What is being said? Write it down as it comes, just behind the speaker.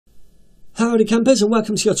Howdy campers, and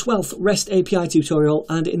welcome to your 12th REST API tutorial,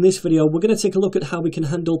 and in this video we're going to take a look at how we can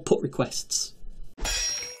handle put requests.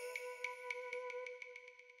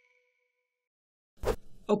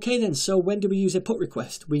 Okay then, so when do we use a put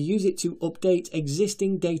request? We use it to update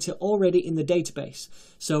existing data already in the database.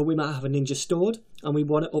 So we might have a ninja stored and we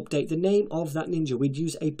want to update the name of that ninja. We'd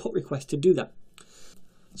use a put request to do that.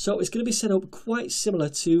 So it's going to be set up quite similar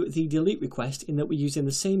to the delete request in that we're using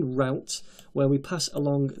the same route where we pass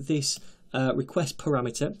along this request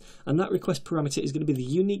parameter, and that request parameter is going to be the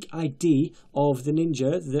unique ID of the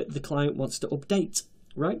ninja that the client wants to update,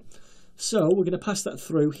 right? So we're going to pass that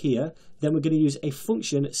through here. Then we're going to use a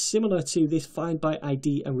function similar to this find by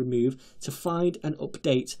ID and remove to find and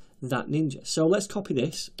update that ninja. So let's copy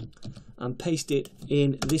this and paste it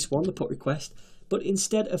in this one, the put request. But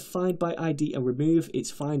instead of find by ID and remove,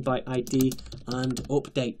 it's find by ID and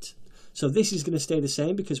update. So this is going to stay the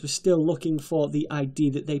same because we're still looking for the ID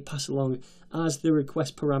that they pass along as the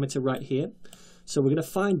request parameter right here. So we're going to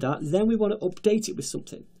find that. Then we want to update it with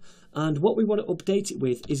something. And what we want to update it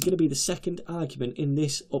with is going to be the second argument in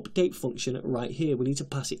this update function right here. We need to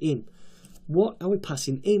pass it in. What are we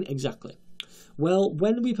passing in exactly? Well,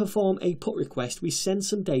 when we perform a put request, we send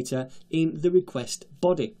some data in the request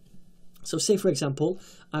body. So say for example,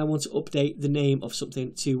 I want to update the name of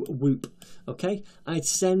something to Whoop, okay? I'd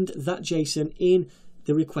send that JSON in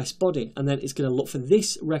the request body, and then it's going to look for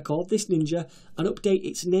this record, this ninja, and update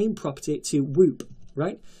its name property to Whoop,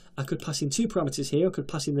 right? I could pass in two parameters here. I could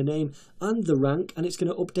pass in the name and the rank, and it's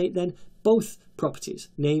going to update then both properties,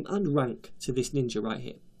 name and rank, to this ninja right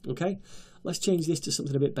here, okay? Let's change this to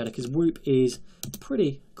something a bit better because Whoop is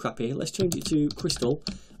pretty crappy. Let's change it to Crystal,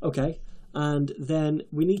 okay? And then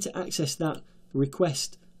we need to access that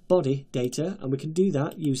request body data, and we can do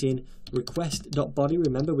that using request.body.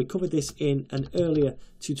 Remember, we covered this in an earlier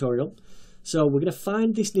tutorial. So we're going to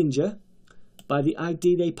find this ninja by the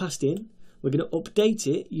ID they passed in. We're going to update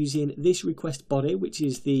it using this request body, which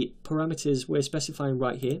is the parameters we're specifying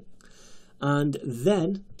right here. And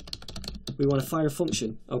then we want to fire a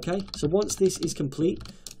function, okay? So once this is complete,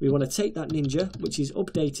 we want to take that ninja, which is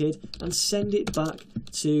updated, and send it back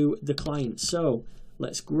to the client. So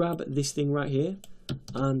let's grab this thing right here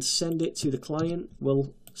and send it to the client.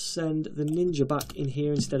 We'll send the ninja back in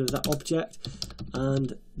here instead of that object,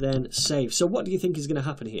 and then save. So what do you think is going to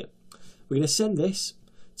happen here? We're going to send this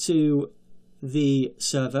to the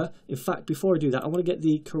server. In fact, before I do that, I want to get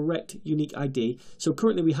the correct unique ID. So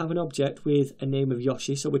currently we have an object with a name of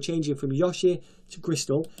Yoshi, so we're changing from Yoshi to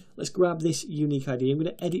Crystal. Let's grab this unique ID. I'm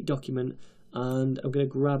going to edit document, and I'm going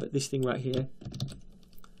to grab this thing right here,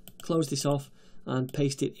 close this off, and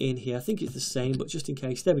paste it in here. I think it's the same, but just in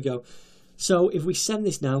case, there we go. So if we send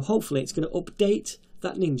this now, hopefully it's going to update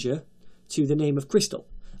that ninja to the name of Crystal,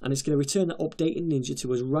 and it's going to return that updated ninja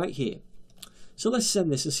to us right here. So let's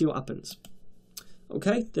send this and see what happens.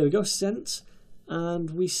 Okay, there we go, sent,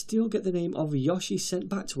 and we still get the name of Yoshi sent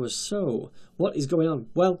back to us. So what is going on?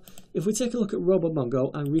 Well, if we take a look at Mongo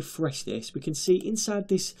and refresh this, we can see inside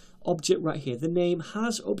this object right here, the name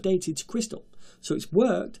has updated to Crystal. So it's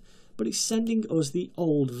worked, but it's sending us the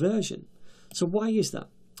old version. So why is that?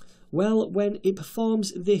 Well, when it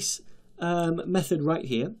performs this method right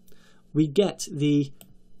here, we get the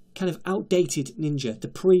kind of outdated ninja, the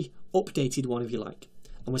pre-updated one if you like.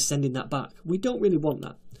 And we're sending that back. We don't really want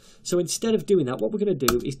that. So instead of doing that, what we're going to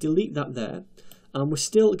do is delete that there, and we're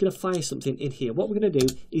still going to fire something in here. What we're going to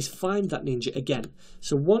do is find that ninja again.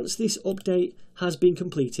 So once this update has been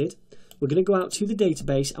completed, we're going to go out to the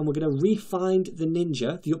database and we're going to re-find the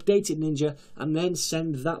ninja, the updated ninja, and then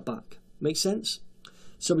send that back. Make sense?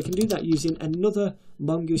 So we can do that using another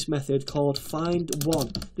Mongoose method called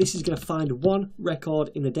find1. This is going to find one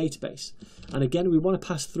record in the database. And again, we want to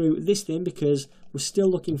pass through this thing because we're still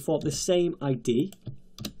looking for the same ID.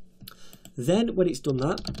 Then when it's done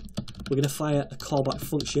that, we're going to fire a callback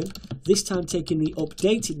function, this time taking the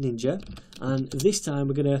updated ninja, and this time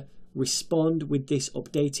we're going to respond with this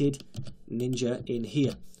updated ninja in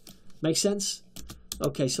here. Make sense?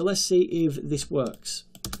 Okay, so let's see if this works.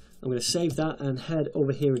 I'm going to save that and head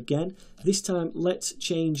over here again. This time, let's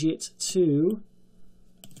change it to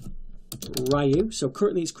Ryu. So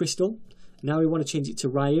currently it's Crystal. Now we want to change it to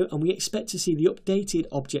Ryu, and we expect to see the updated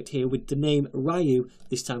object here with the name Ryu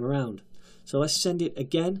this time around. So let's send it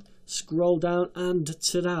again, scroll down, and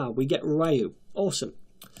ta-da, we get Ryu. Awesome.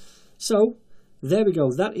 So there we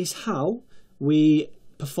go. That is how we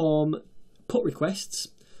perform put requests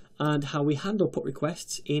and how we handle put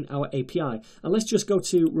requests in our API. And let's just go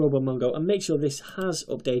to Mongo and make sure this has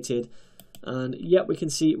updated. And yep, we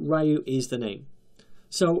can see Ryu is the name.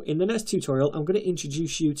 So in the next tutorial, I'm going to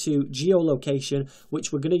introduce you to geolocation,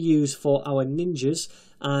 which we're going to use for our ninjas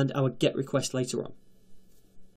and our GET request later on.